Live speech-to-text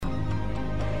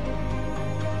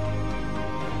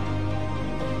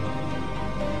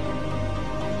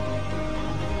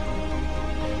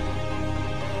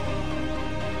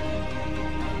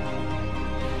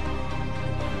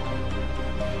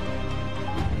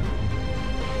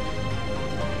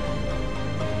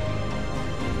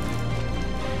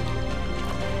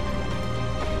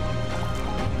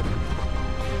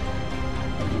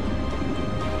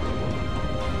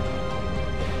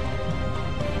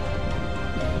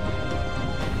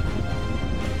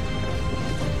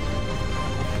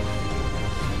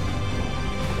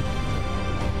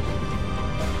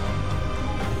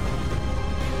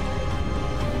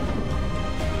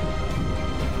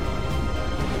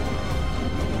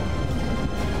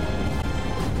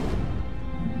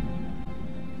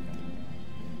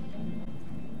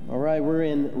right, we're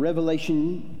in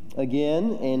Revelation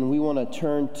again, and we want to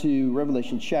turn to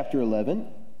Revelation chapter 11.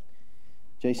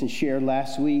 Jason shared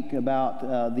last week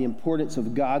about the importance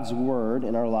of God's Word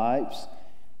in our lives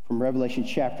from Revelation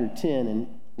chapter 10, and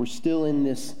we're still in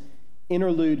this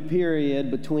interlude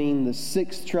period between the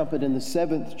sixth trumpet and the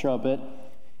seventh trumpet,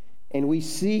 and we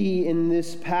see in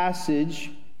this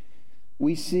passage,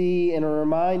 we see and are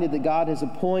reminded that God has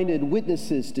appointed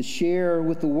witnesses to share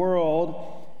with the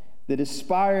world that is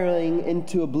spiraling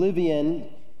into oblivion,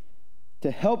 to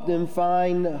help them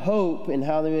find hope and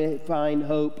how they may find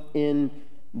hope in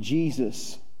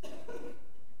Jesus.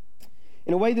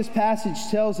 In a way, this passage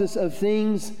tells us of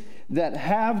things that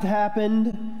have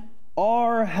happened,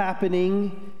 are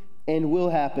happening, and will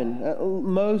happen.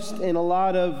 Most and a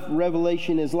lot of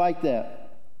Revelation is like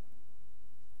that.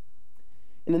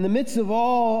 And in the midst of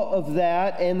all of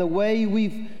that and the way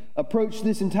we've approached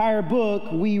this entire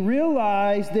book, we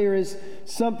realize there is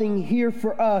something here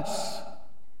for us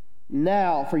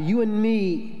now, for you and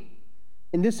me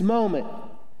in this moment.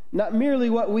 Not merely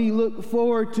what we look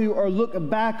forward to or look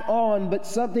back on, but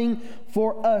something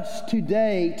for us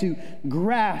today to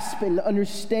grasp and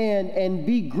understand and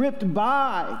be gripped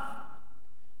by.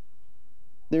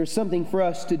 There's something for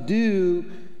us to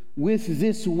do with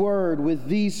this word, with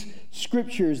these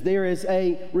scriptures. There is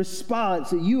a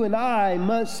response that you and I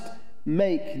must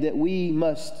make, that we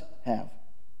must have.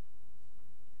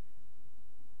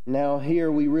 Now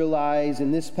here we realize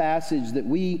in this passage that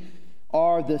we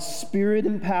are the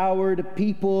Spirit-empowered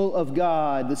people of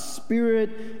God, the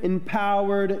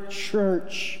Spirit-empowered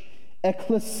church,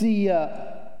 ecclesia,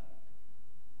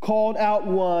 called out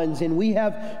ones, and we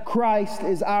have Christ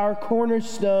as our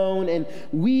cornerstone, and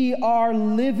we are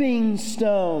living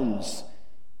stones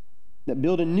that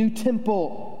build a new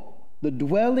temple, the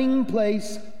dwelling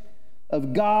place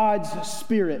of God's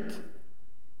Spirit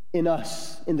in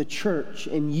us, in the church,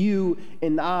 in you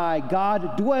and I.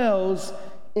 God dwells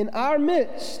in our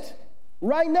midst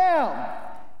right now.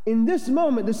 In this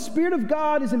moment, the Spirit of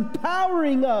God is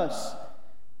empowering us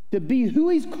to be who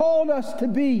He's called us to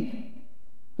be,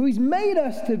 who He's made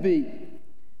us to be.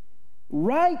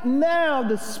 Right now,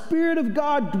 the Spirit of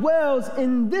God dwells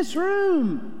in this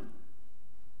room.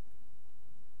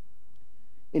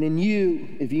 And in you,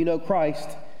 if you know Christ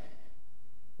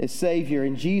as Savior,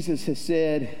 and Jesus has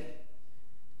said,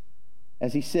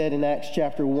 as He said in Acts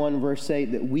chapter 1, verse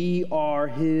 8, that we are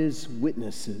His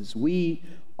witnesses. We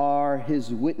are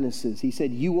His witnesses. He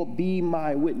said, you will be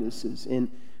my witnesses in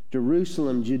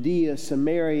Jerusalem, Judea,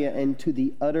 Samaria, and to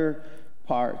the utter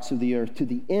parts of the earth, to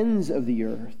the ends of the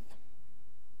earth.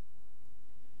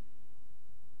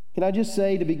 Can I just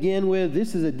say to begin with,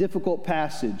 this is a difficult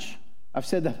passage. I've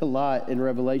said that a lot in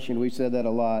Revelation. We've said that a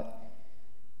lot.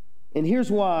 And here's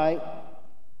why.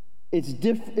 It's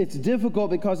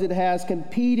difficult because it has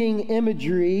competing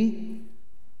imagery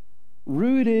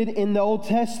rooted in the Old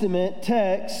Testament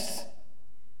texts.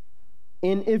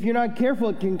 And if you're not careful,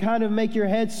 it can kind of make your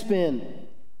head spin.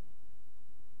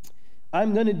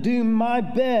 I'm going to do my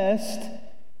best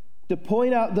to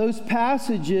point out those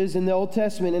passages in the Old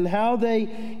Testament and how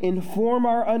they inform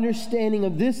our understanding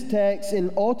of this text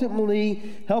and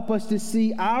ultimately help us to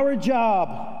see our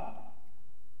job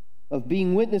of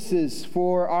being witnesses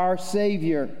for our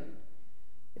Savior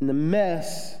in the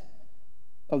mess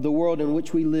of the world in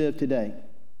which we live today.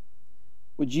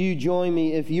 Would you join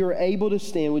me, if you're able to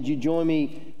stand, would you join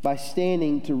me by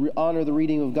standing to honor the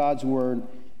reading of God's Word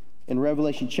in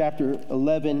Revelation chapter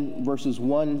 11, verses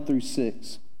 1 through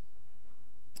 6.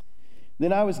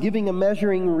 Then I was giving a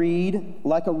measuring reed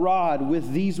like a rod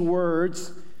with these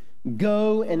words,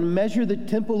 go and measure the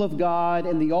temple of God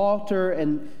and the altar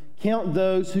and count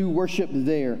those who worship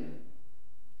there.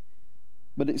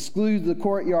 But exclude the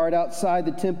courtyard outside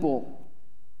the temple.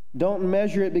 Don't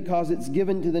measure it because it's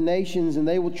given to the nations and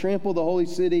they will trample the holy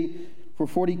city for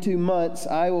 42 months.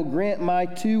 I will grant my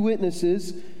 2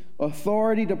 witnesses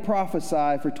authority to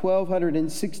prophesy for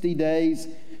 1,260 days,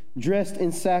 dressed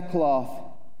in sackcloth.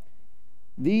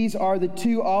 These are the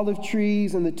 2 olive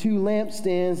trees and the 2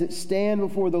 lampstands that stand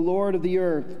before the Lord of the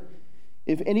earth.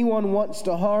 If anyone wants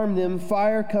to harm them,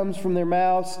 fire comes from their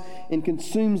mouths and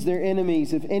consumes their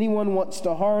enemies. If anyone wants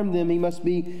to harm them, he must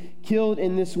be killed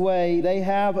in this way. They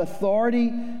have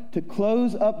authority to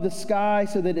close up the sky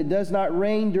so that it does not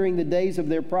rain during the days of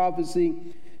their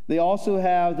prophecy. They also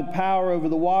have the power over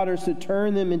the waters to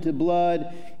turn them into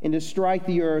blood and to strike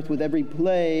the earth with every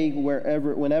plague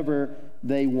whenever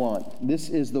they want. This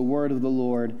is the word of the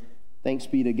Lord. Thanks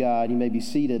be to God. You may be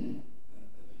seated.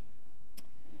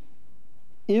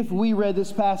 If we read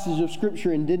this passage of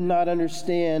Scripture and did not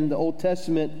understand the Old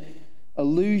Testament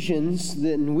allusions,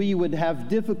 then we would have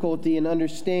difficulty in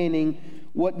understanding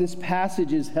what this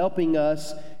passage is helping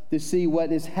us to see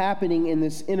what is happening in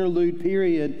this interlude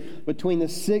period between the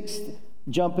sixth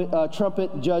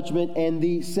trumpet judgment and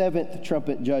the seventh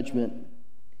trumpet judgment.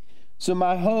 So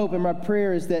my hope and my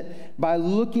prayer is that by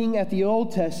looking at the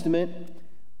Old Testament,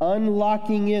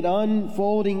 unlocking it,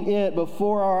 unfolding it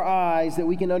before our eyes, that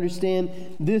we can understand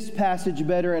this passage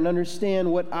better and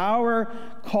understand what our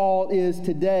call is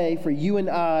today for you and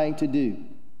I to do.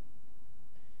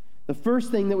 The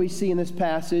first thing that we see in this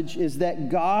passage is that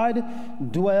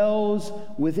God dwells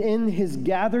within his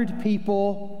gathered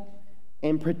people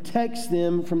and protects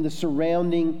them from the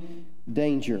surrounding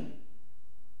danger.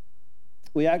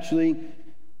 We actually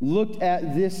looked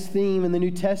at this theme in the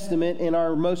New Testament in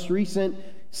our most recent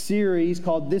series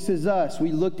called This Is Us.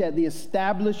 We looked at the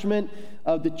establishment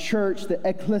of the church, the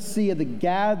ecclesia, the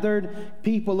gathered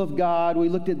people of God. We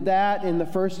looked at that in the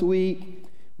first week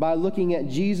by looking at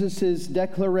Jesus'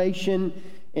 declaration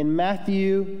in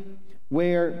Matthew,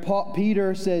 where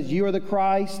Peter says, "You are the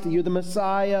Christ, you're the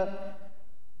Messiah."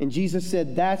 And Jesus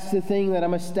said, "That's the thing that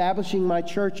I'm establishing my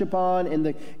church upon, and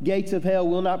the gates of hell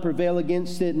will not prevail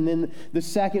against it." And then the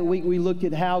second week, we looked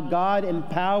at how God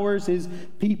empowers his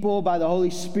people by the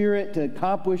Holy Spirit to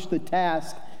accomplish the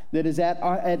task that is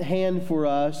at hand for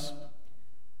us.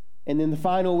 And then the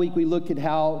final week, we looked at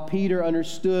how Peter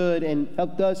understood and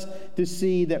helped us to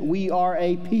see that we are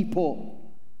a people.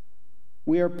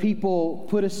 We are people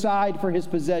put aside for his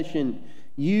possession,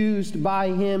 used by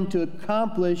him to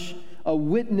accomplish a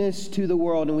witness to the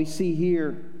world. And we see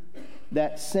here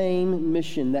that same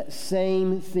mission, that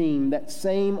same theme, that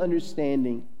same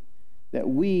understanding, that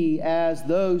we, as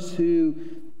those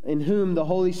in whom the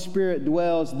Holy Spirit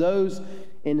dwells, those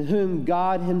in whom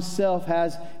God himself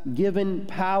has given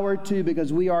power to,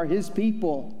 because we are his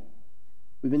people.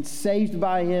 We've been saved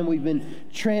by him. We've been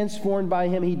transformed by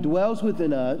him. He dwells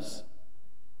within us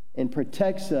and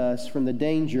protects us from the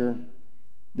danger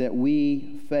that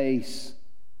we face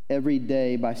every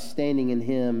day by standing in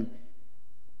him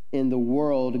in the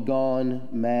world gone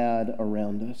mad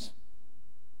around us.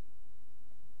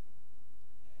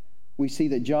 We see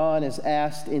that John is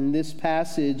asked in this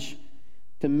passage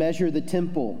to measure the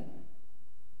temple.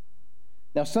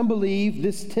 Now, some believe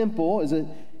this temple is a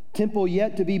temple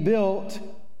yet to be built,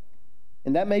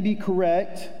 and that may be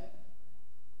correct,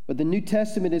 but the New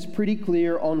Testament is pretty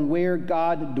clear on where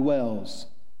God dwells.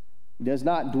 He does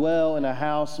not dwell in a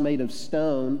house made of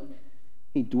stone.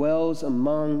 He dwells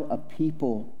among a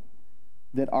people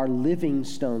that are living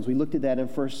stones. We looked at that in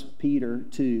 1 Peter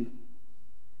 2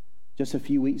 just a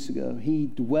few weeks ago. He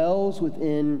dwells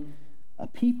within a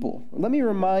people. Let me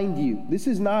remind you, this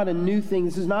is not a new thing.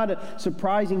 This is not a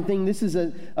surprising thing. This is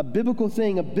a biblical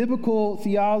thing, a biblical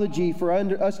theology for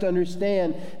us to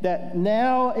understand that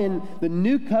now in the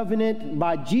new covenant,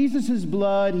 by Jesus'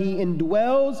 blood, he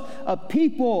indwells a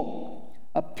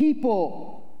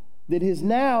people that is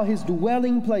now his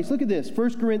dwelling place. Look at this.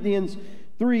 1 Corinthians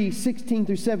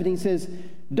 3:16-17 says,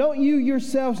 "Don't you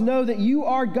yourselves know that you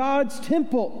are God's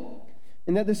temple,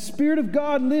 and that the Spirit of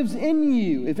God lives in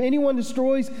you? If anyone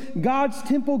destroys God's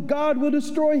temple, God will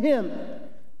destroy him.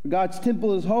 For God's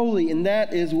temple is holy, and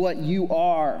that is what you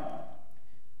are."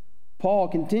 Paul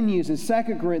continues in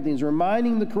 2 Corinthians,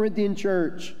 reminding the Corinthian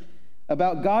church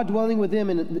about God dwelling with them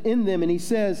and in them, and he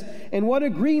says, "In what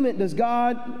agreement does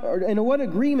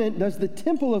the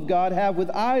temple of God have with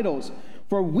idols?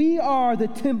 For we are the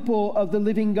temple of the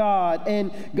living God.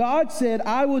 And God said,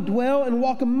 I will dwell and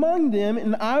walk among them,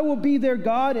 and I will be their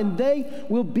God, and they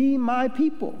will be my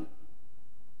people."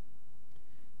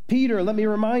 Peter, let me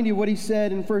remind you what he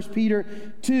said in 1 Peter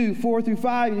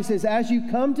 2:4-5. He says, "As you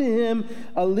come to him,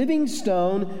 a living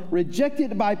stone,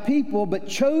 rejected by people, but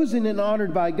chosen and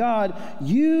honored by God,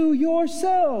 you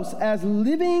yourselves, as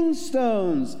living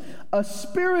stones, a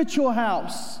spiritual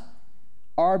house,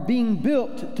 are being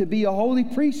built to be a holy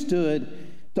priesthood,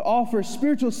 to offer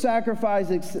spiritual sacrifice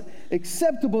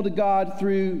acceptable to God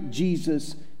through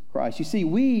Jesus Christ." You see,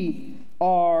 we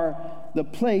are the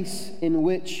place in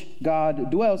which God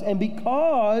dwells. And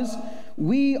because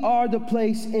we are the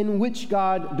place in which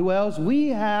God dwells, we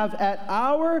have at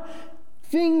our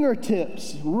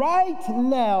fingertips right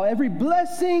now every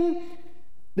blessing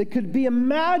that could be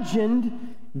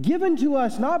imagined given to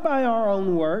us, not by our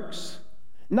own works,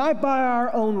 not by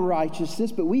our own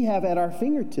righteousness, but we have at our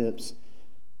fingertips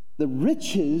the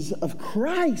riches of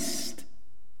Christ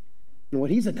and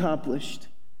what he's accomplished.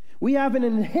 We have an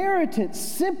inheritance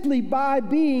simply by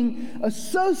being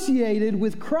associated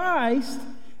with Christ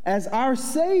as our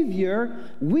Savior.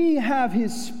 We have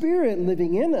his Spirit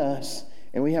living in us,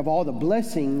 and we have all the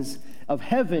blessings of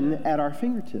heaven at our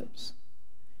fingertips.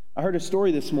 I heard a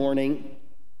story this morning,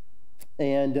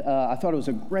 and I thought it was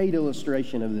a great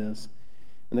illustration of this.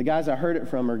 And the guys I heard it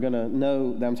from are going to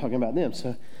know that I'm talking about them,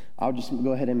 so I'll just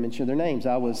go ahead and mention their names.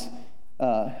 I was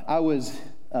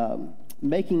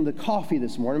making the coffee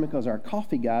this morning because our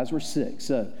coffee guys were sick,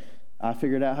 so I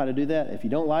figured out how to do that. If you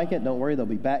don't like it, don't worry, they'll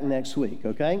be back next week,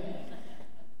 okay?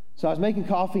 So I was making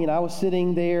coffee, and I was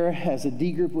sitting there as a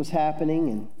D group was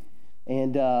happening,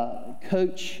 and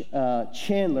Coach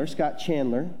Chandler, Scott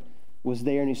Chandler, was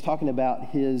there, and he's talking about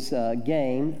his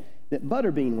game that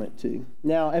Butterbean went to.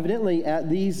 Now, evidently, at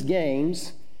these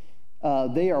games,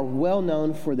 they are well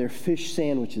known for their fish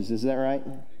sandwiches. Is that right?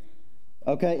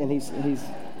 Okay, and he's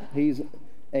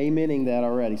amening that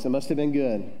already, so it must have been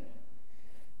good.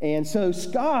 And so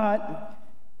Scott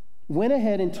went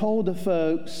ahead and told the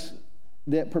folks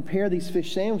that prepare these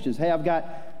fish sandwiches, hey, I've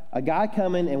got a guy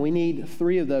coming, and we need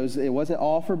 3 of those. It wasn't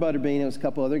all for Butterbean. It was a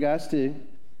couple other guys too.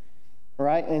 All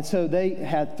right, and so they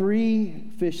had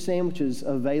 3 fish sandwiches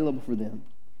available for them.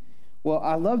 Well,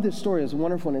 I love this story. It's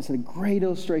wonderful, and it's a great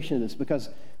illustration of this because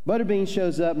Butterbean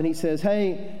shows up, and he says,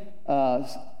 hey,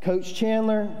 Coach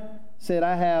Chandler said,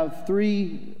 I have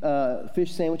 3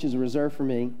 fish sandwiches reserved for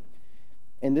me.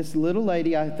 And this little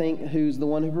lady, I think, who's the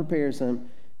one who prepares them,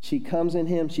 she comes in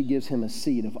him, she gives him a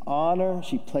seat of honor,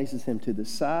 she places him to the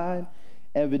side.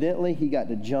 Evidently, he got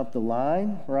to jump the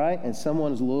line, right? And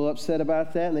someone's a little upset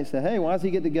about that, and they say, hey, why does he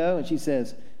get to go? And she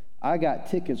says, I got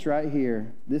tickets right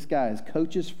here. This guy is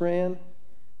Coach's friend,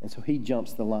 and so he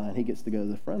jumps the line. He gets to go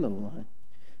to the front of the line.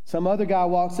 Some other guy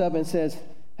walks up and says,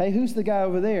 hey, who's the guy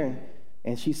over there?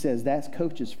 And she says, that's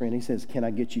Coach's friend. He says, can I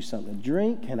get you something to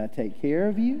drink? Can I take care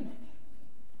of you?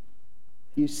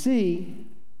 You see,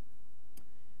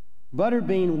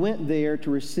 Butterbean went there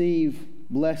to receive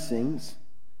blessings,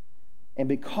 and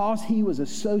because he was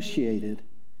associated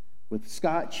with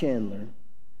Scott Chandler,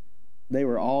 they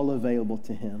were all available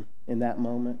to him in that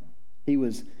moment. He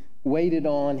was waited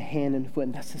on hand and foot,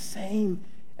 and that's the same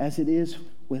as it is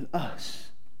with us.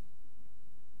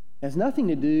 It has nothing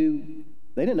to do,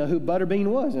 they didn't know who Butterbean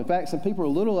was. In fact, some people are a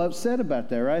little upset about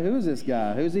that, right? Who is this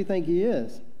guy? Who does he think he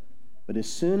is? But as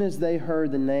soon as they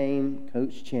heard the name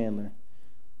Coach Chandler,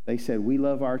 they said, we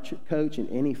love our coach, and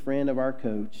any friend of our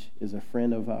coach is a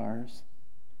friend of ours.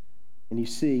 And you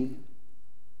see,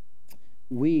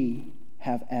 we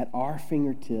have at our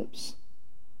fingertips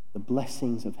the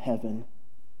blessings of heaven,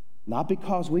 not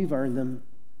because we've earned them,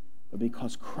 but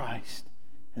because Christ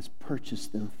has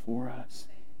purchased them for us.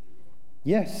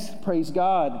 Yes, praise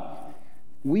God.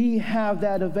 We have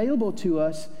that available to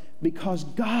us because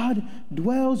God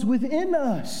dwells within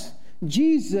us.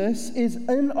 Jesus is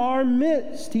in our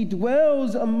midst. He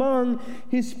dwells among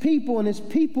his people, and his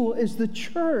people is the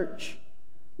church.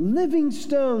 Living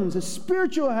stones, a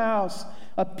spiritual house,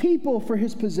 a people for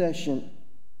his possession.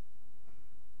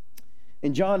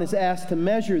 And John is asked to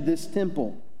measure this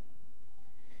temple.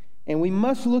 And we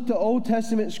must look to Old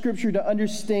Testament scripture to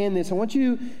understand this. I want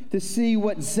you to see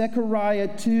what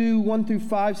Zechariah 2, 1 through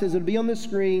 5 says. It'll be on the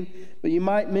screen, but you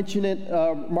might mention it,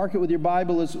 mark it with your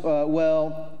Bible as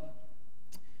well.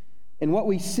 And what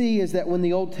we see is that when the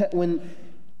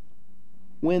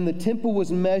temple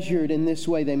was measured in this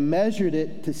way, they measured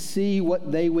it to see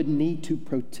what they would need to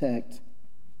protect.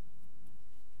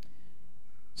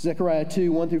 Zechariah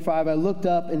 2, 1 through 5, I looked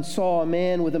up and saw a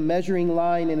man with a measuring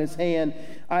line in his hand.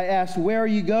 I asked, where are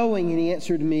you going? And he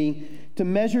answered me, to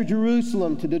measure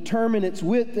Jerusalem, to determine its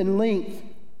width and length.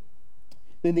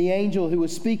 Then the angel who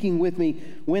was speaking with me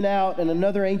went out, and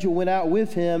another angel went out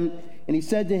with him. And he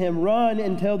said to him, run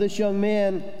and tell this young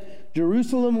man,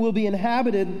 Jerusalem will be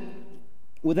inhabited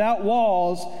without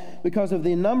walls because of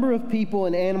the number of people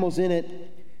and animals in it.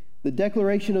 The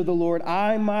declaration of the Lord,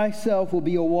 I myself will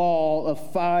be a wall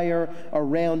of fire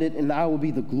around it, and I will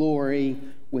be the glory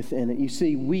within it. You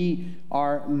see, we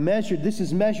are measured. This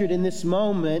is measured in this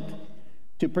moment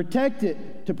to protect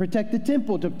it, to protect the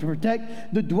temple, to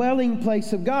protect the dwelling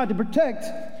place of God, to protect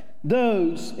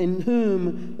those in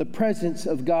whom the presence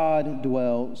of God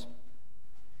dwells.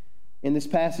 In this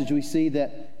passage, we see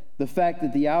that the fact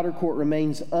that the outer court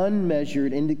remains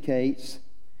unmeasured indicates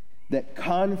that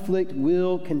conflict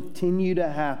will continue to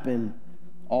happen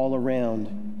all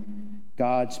around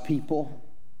God's people.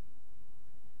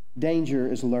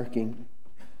 Danger is lurking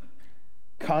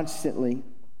constantly,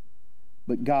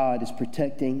 but God is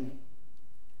protecting.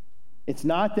 It's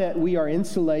not that we are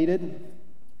insulated.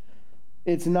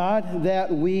 It's not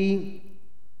that we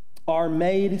are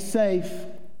made safe,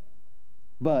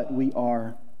 but we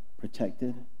are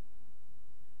protected.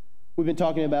 We've been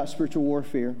talking about spiritual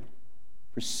warfare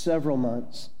for several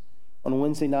months on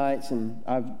Wednesday nights, and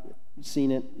I've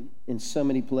seen it in so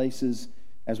many places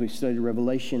as we've studied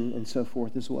Revelation and so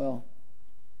forth as well.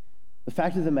 The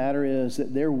fact of the matter is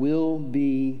that there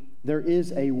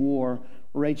is a war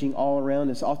raging all around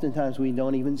us. Oftentimes we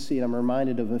don't even see it. I'm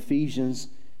reminded of Ephesians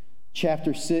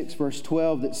chapter 6, verse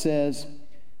 12 that says,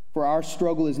 "For our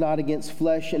struggle is not against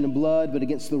flesh and blood, but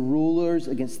against the rulers,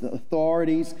 against the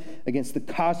authorities, against the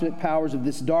cosmic powers of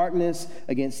this darkness,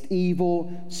 against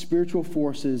evil spiritual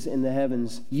forces in the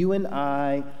heavens." You and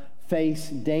I face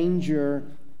danger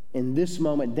in this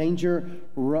moment. Danger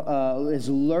is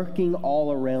lurking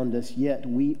all around us, yet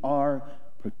we are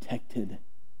protected.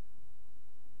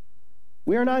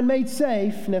 We are not made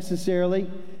safe necessarily.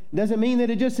 Doesn't mean that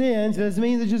it just ends. Doesn't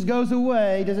mean that it just goes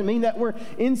away. Doesn't mean that we're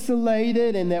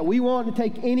insulated and that we won't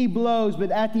take any blows.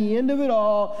 But at the end of it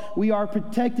all, we are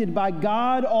protected by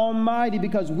God Almighty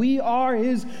because we are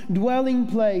His dwelling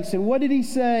place. And what did He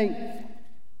say?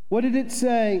 What did it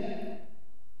say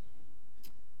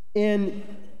in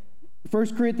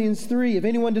 1 Corinthians 3, "If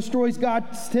anyone destroys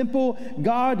God's temple,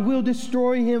 God will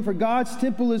destroy him, for God's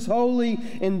temple is holy,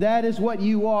 and that is what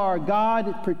you are."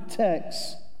 God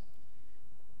protects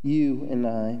you and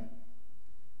I.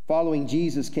 Following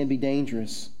Jesus can be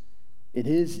dangerous. It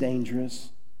is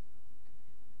dangerous,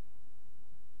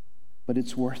 but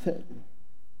it's worth it.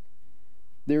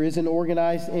 There is an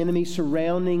organized enemy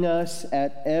surrounding us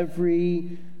at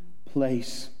every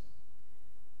place.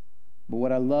 But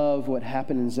what I love, what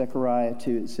happened in Zechariah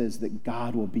 2, it says that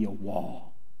God will be a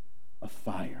wall of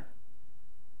fire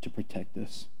to protect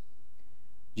us.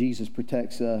 Jesus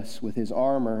protects us with His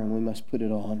armor, and we must put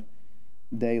it on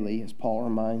daily, as Paul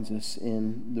reminds us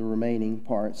in the remaining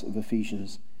parts of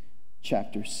Ephesians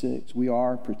chapter 6. We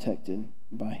are protected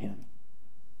by Him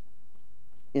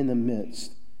in the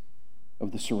midst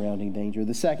of the surrounding danger.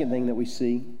 The second thing that we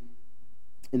see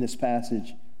in this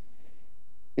passage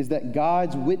is that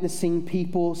God's witnessing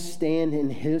people stand in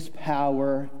His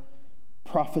power,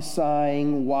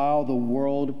 prophesying while the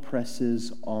world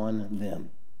presses on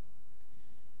them.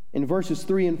 In verses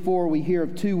 3 and 4, we hear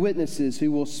of two witnesses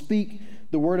who will speak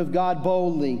the word of God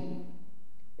boldly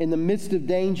in the midst of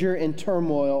danger and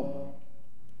turmoil.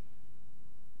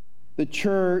 The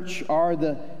church are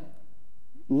the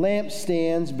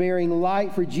lampstands bearing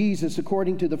light for Jesus.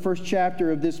 According to the first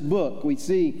chapter of this book, we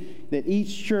see that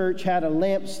each church had a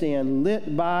lampstand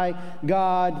lit by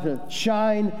God to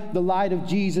shine the light of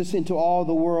Jesus into all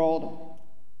the world.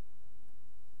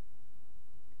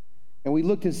 And we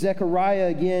look to Zechariah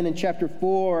again in chapter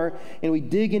 4, and we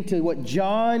dig into what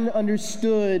John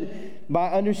understood by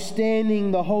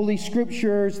understanding the Holy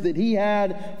Scriptures that he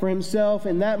had for himself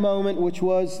in that moment, which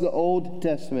was the Old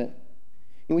Testament.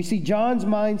 And we see John's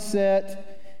mindset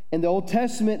in the Old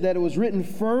Testament, that it was written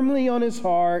firmly on his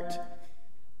heart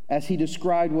as he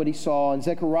described what he saw. And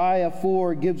Zechariah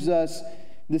 4 gives us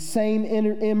the same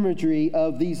imagery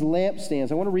of these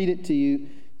lampstands. I want to read it to you.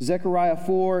 Zechariah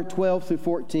 4, 12 through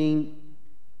 14.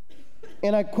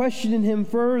 "And I questioned him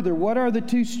further, what are the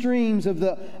two streams of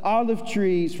the olive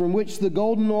trees from which the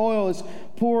golden oil is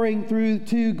pouring through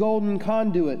two golden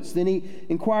conduits? Then he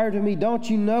inquired of me, don't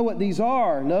you know what these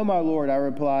are? No, my Lord, I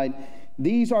replied.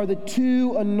 These are the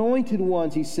two anointed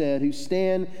ones, he said, who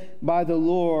stand by the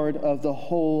Lord of the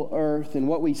whole earth. And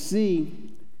what we see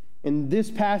in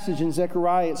this passage in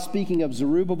Zechariah, it's speaking of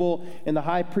Zerubbabel and the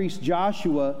high priest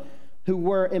Joshua, who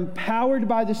were empowered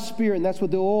by the Spirit, and that's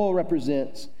what the oil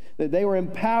represents, that they were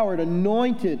empowered,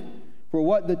 anointed for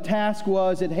what the task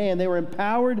was at hand. They were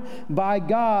empowered by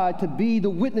God to be the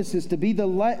witnesses, to be the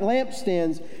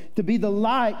lampstands, to be the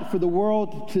light for the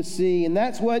world to see. And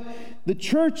that's what the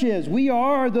church is. We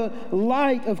are the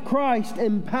light of Christ,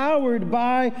 empowered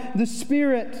by the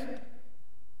Spirit.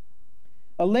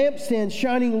 A lampstand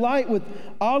shining light with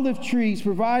olive trees,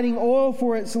 providing oil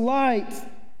for its light.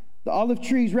 The olive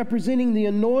trees representing the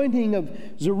anointing of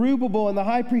Zerubbabel and the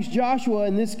high priest Joshua,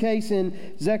 in this case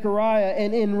in Zechariah.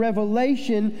 And in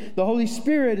Revelation, the Holy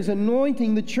Spirit is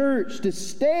anointing the church to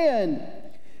stand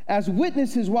as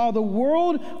witnesses while the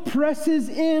world presses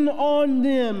in on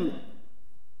them.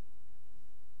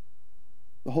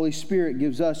 The Holy Spirit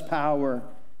gives us power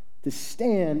to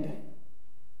stand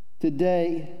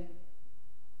today.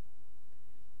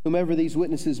 Whomever these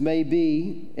witnesses may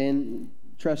be, and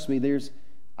trust me, there's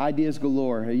ideas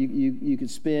galore. You could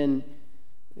spend,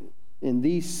 in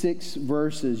these 6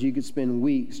 verses, you could spend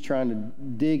weeks trying to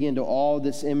dig into all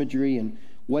this imagery and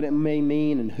what it may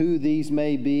mean and who these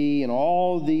may be and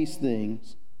all these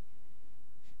things.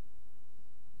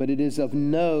 But it is of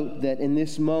note that in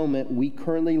this moment we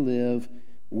currently live,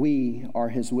 we are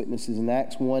His witnesses. And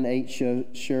Acts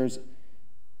 1:8 shares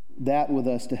that with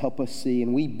us to help us see.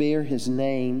 And we bear His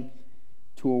name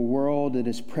to a world that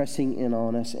is pressing in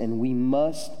on us, and we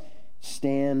must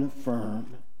stand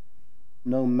firm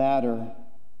no matter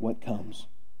what comes.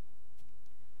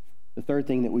 The third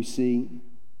thing that we see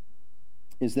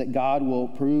is that God will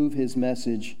prove his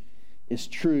message is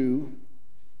true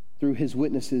through his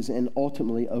witnesses and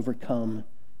ultimately overcome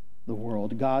the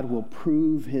world. God will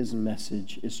prove his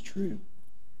message is true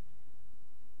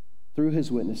through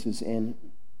his witnesses and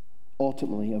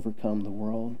ultimately overcome the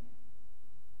world.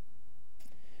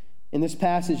 In this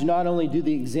passage, not only do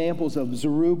the examples of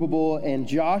Zerubbabel and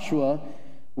Joshua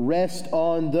rest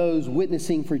on those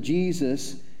witnessing for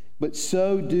Jesus, but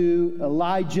so do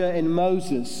Elijah and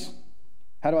Moses.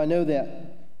 How do I know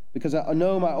that? Because I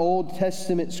know my Old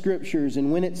Testament scriptures,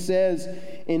 and when it says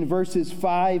in verses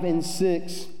 5 and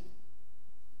 6,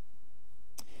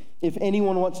 if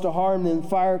anyone wants to harm them,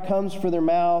 fire comes from their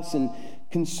mouths and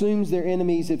consumes their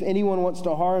enemies. If anyone wants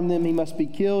to harm them, he must be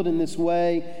killed in this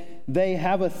way. They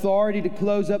have authority to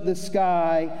close up the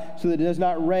sky so that it does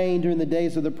not rain during the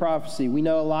days of the prophecy. We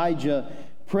know Elijah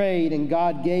prayed, and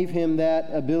God gave him that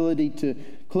ability to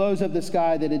close up the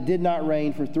sky, that it did not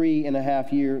rain for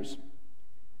 3.5 years.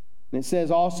 And it says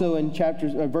also in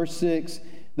verse 6,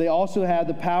 they also had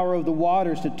the power of the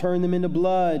waters to turn them into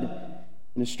blood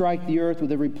and to strike the earth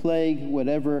with every plague,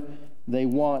 whatever they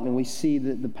want. And we see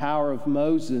that the power of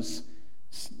Moses,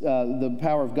 the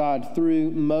power of God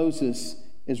through Moses,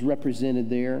 is represented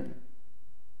there.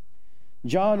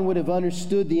 John would have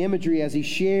understood the imagery as he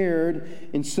shared,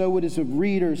 and so would his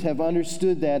readers have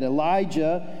understood that.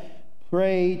 Elijah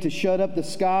prayed to shut up the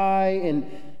sky, and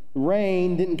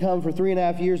rain didn't come for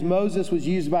 3.5 years. Moses was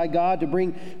used by God to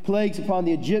bring plagues upon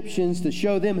the Egyptians to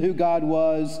show them who God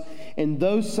was. And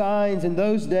those signs in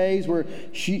those days were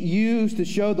used to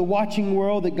show the watching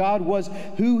world that God was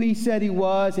who he said he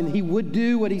was, and he would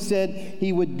do what he said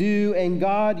he would do. And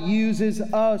God uses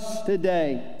us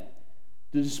today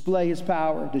to display his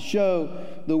power, to show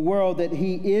the world that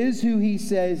he is who he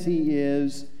says he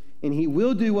is, and he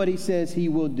will do what he says he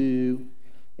will do.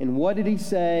 And what did he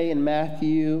say in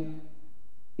Matthew?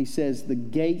 He says, the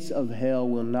gates of hell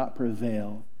will not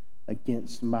prevail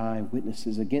against my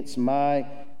witnesses, against my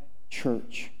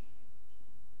church.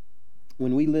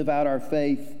 When we live out our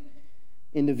faith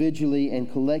individually and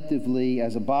collectively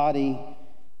as a body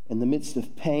in the midst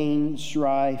of pain,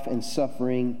 strife, and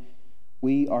suffering,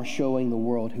 we are showing the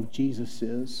world who Jesus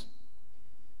is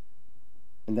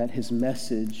and that his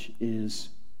message is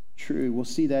true. We'll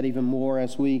see that even more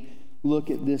as we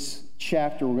look at this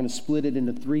chapter. We're going to split it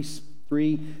into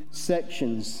three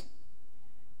sections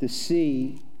to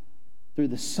see through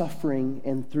the suffering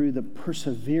and through the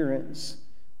perseverance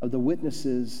of the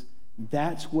witnesses.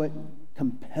 That's what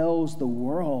compels the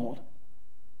world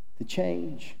to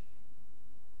change.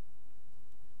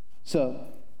 So,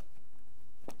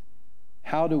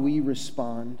 how do we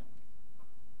respond?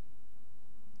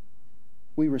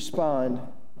 We respond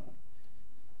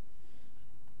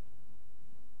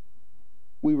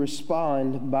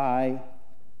by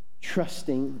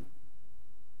trusting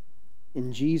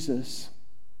in Jesus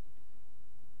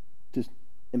to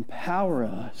empower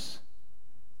us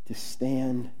to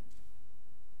stand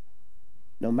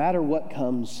no matter what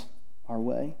comes our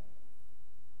way.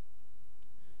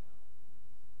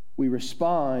 We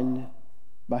respond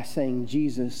by saying,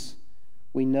 Jesus,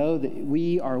 we know that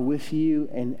we are with you,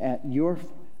 and at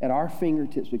our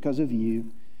fingertips, because of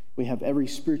you, we have every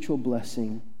spiritual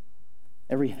blessing,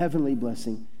 every heavenly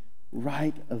blessing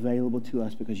right available to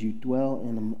us because you dwell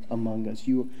among us.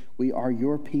 We are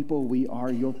your people. We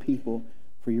are your people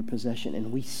for your possession.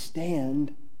 And we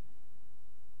stand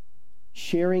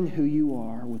sharing who you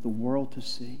are with the world to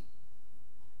see.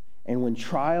 And when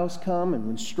trials come, and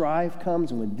when strife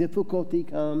comes, and when difficulty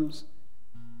comes,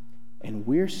 and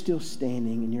we're still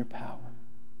standing in your power,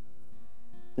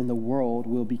 then the world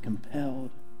will be compelled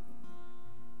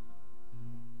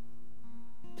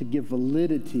to give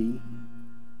validity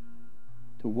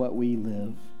to what we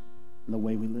live and the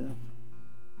way we live.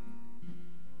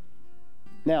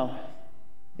 Now,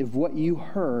 if what you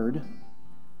heard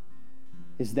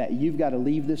is that you've got to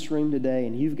leave this room today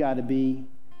and you've got to be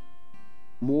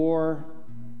more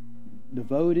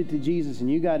devoted to Jesus,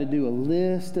 and you got to do a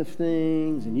list of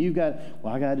things, and you've got,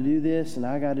 I got to do this, and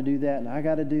I got to do that, and I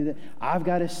got to do that. I've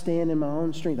got to stand in my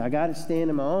own strength. I got to stand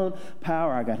in my own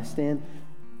power. I got to stand.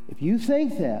 If you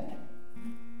think that,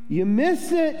 you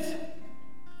miss it.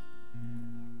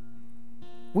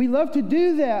 We love to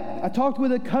do that. I talked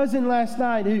with a cousin last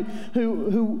night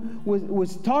who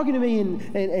was talking to me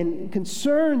and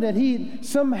concerned that he had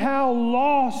somehow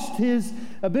lost his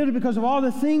ability because of all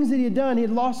the things that he had done. He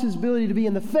had lost his ability to be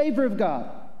in the favor of God.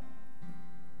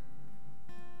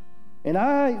 And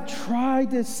I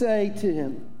tried to say to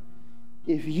him,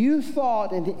 if you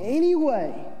thought in any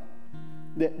way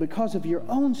that because of your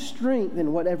own strength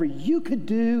and whatever you could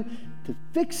do to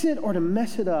fix it or to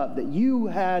mess it up, that you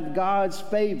had God's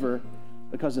favor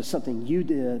because of something you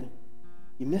did,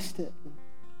 you missed it.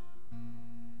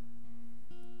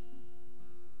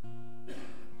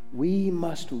 We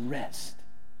must rest,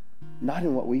 not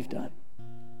in what we've done.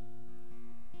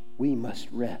 We must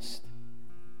rest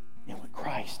in what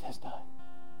Christ has done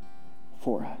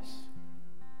for us.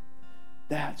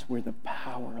 That's where the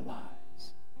power lies.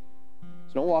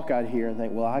 So don't walk out here and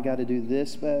think, well, I got to do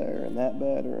this better and that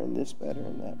better and this better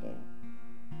and that better.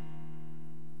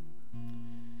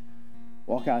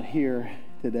 Walk out here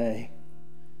today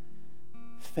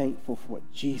thankful for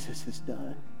what Jesus has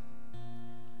done.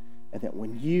 And that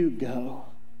when you go,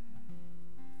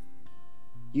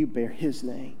 you bear his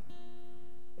name.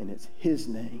 And it's his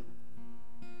name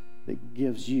that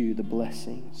gives you the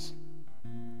blessings.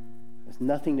 It has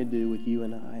nothing to do with you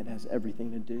and I. It has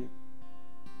everything to do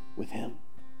with him.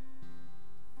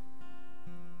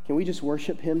 Can we just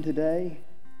worship him today?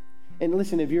 And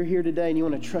listen, if you're here today and you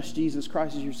want to trust Jesus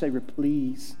Christ as your Savior,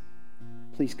 please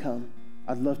come.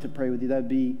 I'd love to pray with you.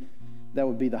 That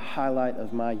would be the highlight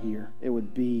of my year. It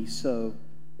would be so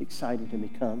exciting to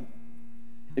me. Come.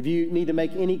 If you need to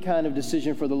make any kind of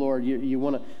decision for the Lord, you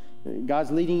want to, God's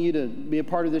leading you to be a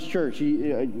part of this church.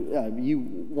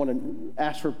 You want to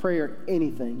ask for prayer,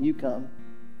 anything, you come.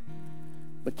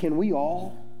 But can we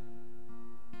all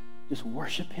just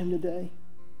worship him today?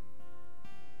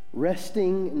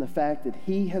 Resting in the fact that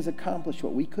he has accomplished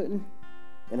what we couldn't.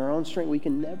 In our own strength, we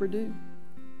can never do.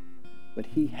 But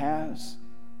he has.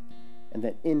 And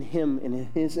that in him and in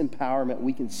his empowerment,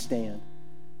 we can stand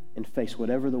and face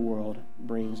whatever the world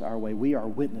brings our way. We are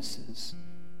witnesses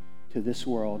to this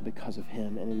world because of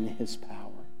him and in his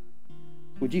power.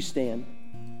 Would you stand?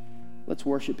 Let's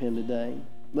worship him today.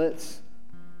 Let's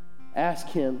ask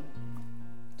him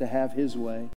to have his way.